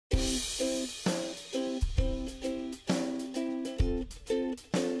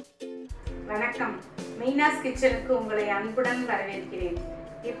மீனாஸ் கிச்சனுக்கு உங்களை அன்புடன் வரவேற்கிறேன்.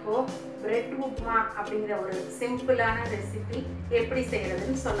 இப்போ பிரெட் உப்மா அப்படிங்கிற ஒரு சிம்பிளான ரெசிபி எப்படி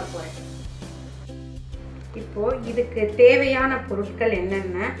செய்யறதுன்னு சொல்ல போறேன். இப்போ இதுக்கு தேவையான பொருட்கள்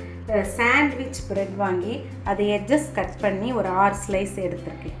என்னென்ன, சாண்ட்விச் பிரெட் வாங்கி அதை எட்ஜஸ் கட் பண்ணி ஒரு 6 ஸ்லைஸ்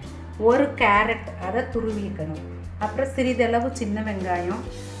எடுத்துருக்கேன். ஒரு கேரட் அதை துருவிக்கணும். அப்புறம் சிறிதளவு சின்ன வெங்காயம்,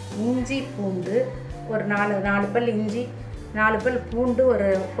 இஞ்சி பூண்டு ஒரு 4 பல் இஞ்சி, 4 பல் பூண்டு, ஒரு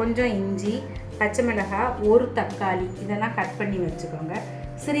கொஞ்சம் இஞ்சி, பச்சை மிளகாய், ஒரு தக்காளி இதெல்லாம் கட் பண்ணி வச்சுக்கோங்க.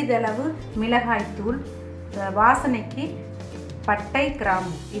 சிறிதளவு மிளகாய்த்தூள், வாசனைக்கு பட்டை,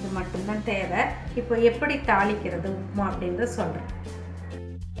 கிராம்பு இது மட்டும்தான் தேவை. இப்போ எப்படி தாளிக்கிறது உப்புமா அப்படின்றத சொல்கிறேன்.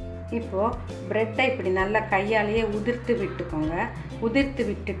 இப்போது ப்ரெட்டை இப்படி நல்லா கையாலேயே உதிர்த்து விட்டுக்கோங்க. உதிர்த்து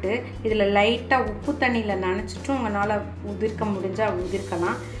விட்டுட்டு இதில் லைட்டாக உப்பு தண்ணியில் நனைச்சிட்டும் உங்களால் உதிர்க்க முடிஞ்சால்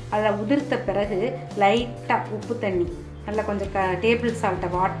உதிர்க்கலாம். அதை உதிர்த்த பிறகு லைட்டாக உப்பு தண்ணி நல்லா கொஞ்சம் டேபிள் சால்ட்டை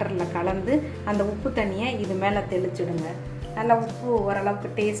வாட்டரில் கலந்து அந்த உப்பு தண்ணியை இது மேலே தெளிச்சிடுங்க. நல்லா உப்பு ஓரளவுக்கு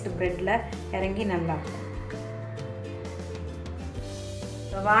டேஸ்ட் ப்ரெட்டில் இறங்கி நல்லா.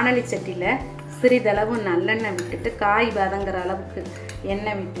 வானலி சட்டியில் சிறிதளவு நல்லெண்ணெய் விட்டுட்டு காய் வதங்குற அளவுக்கு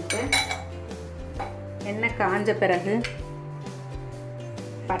எண்ணெய் விட்டுட்டு, எண்ணெய் காஞ்ச பிறகு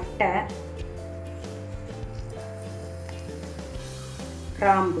பட்டை,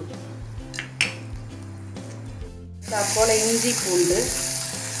 கிராம்பு, போல் இஞ்சி பூண்டு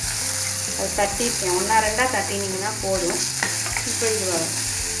அது தட்டிப்பேன். 1-2 தட்டினீங்கன்னா போதும். இப்போ இது வரும்.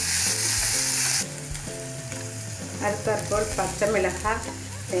 அடுத்தாற்போல் பச்சை மிளகாய்,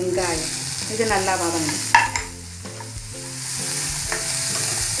 வெங்காயம் இது நல்லா வதங்கும்.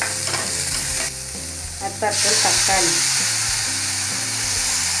 அடுத்தாற்போல் தக்காளி,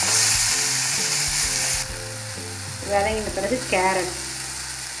 வதங்கின பிறகு கேரட்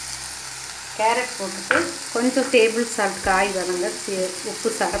போட்டுட்டு கொஞ்சம் டேபிள் சால்ட் காய் வதங்க உப்பு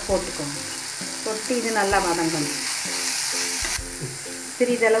சாரை போட்டுக்கோங்க. போட்டு இது நல்லா வதங்கணும்.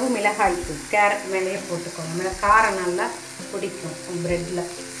 சிறிதளவு மிளகாய்த்தூள் கேரட் மேலேயே போட்டுக்கோங்க. காரம் நல்லா பிடிக்கும் ப்ரெட்டில்.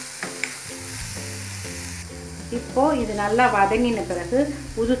 இப்போது இது நல்லா வதங்கின பிறகு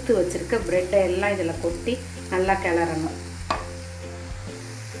உதுத்து வச்சுருக்க ப்ரெட்டை எல்லாம் இதில் கொட்டி நல்லா கிளறணும்.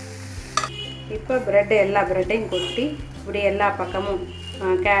 இப்போ எல்லா ப்ரெட்டையும் கொட்டி இப்படி எல்லா பக்கமும்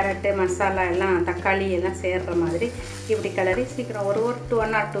கேரட்டு, மசாலா எல்லாம், தக்காளி எல்லாம் சேர்கிற மாதிரி இப்படி கிளறி சீக்கிரம் ஒரு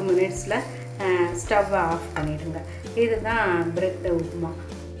 1 or 2 மினிட்ஸில் ஸ்டவ்வை ஆஃப் பண்ணிவிடுங்க. இதுதான் பிரெட் உப்புமா.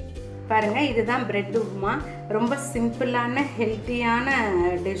 பாருங்கள், இதுதான் பிரெட் உப்புமா. ரொம்ப சிம்பிளான ஹெல்த்தியான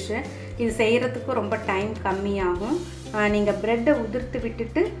டிஷ்ஷு. இது செய்கிறதுக்கு ரொம்ப டைம் கம்மியாகும். நீங்கள் ப்ரெட்டை உதிர்த்து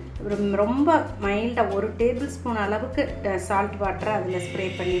விட்டுட்டு ரொம்ப மைல்டாக 1 டேபிள் ஸ்பூன் அளவுக்கு சால்ட் வாட்டரை அதில் ஸ்ப்ரே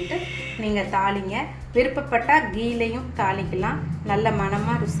பண்ணிவிட்டு நீங்கள் தாளிங்க. விருப்பப்பட்டால் கீலையும் தாளிக்கலாம். நல்ல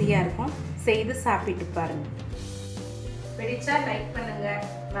மனமாக ருசியாக இருக்கும். செய்து சாப்பிட்டு பாருங்கள். பிடிச்சா லைக் பண்ணுங்கள்.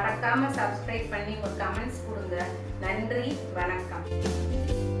 மறக்காமல் சப்ஸ்கிரைப் பண்ணி ஒரு கமெண்ட்ஸ் கொடுங்க. நன்றி, வணக்கம்.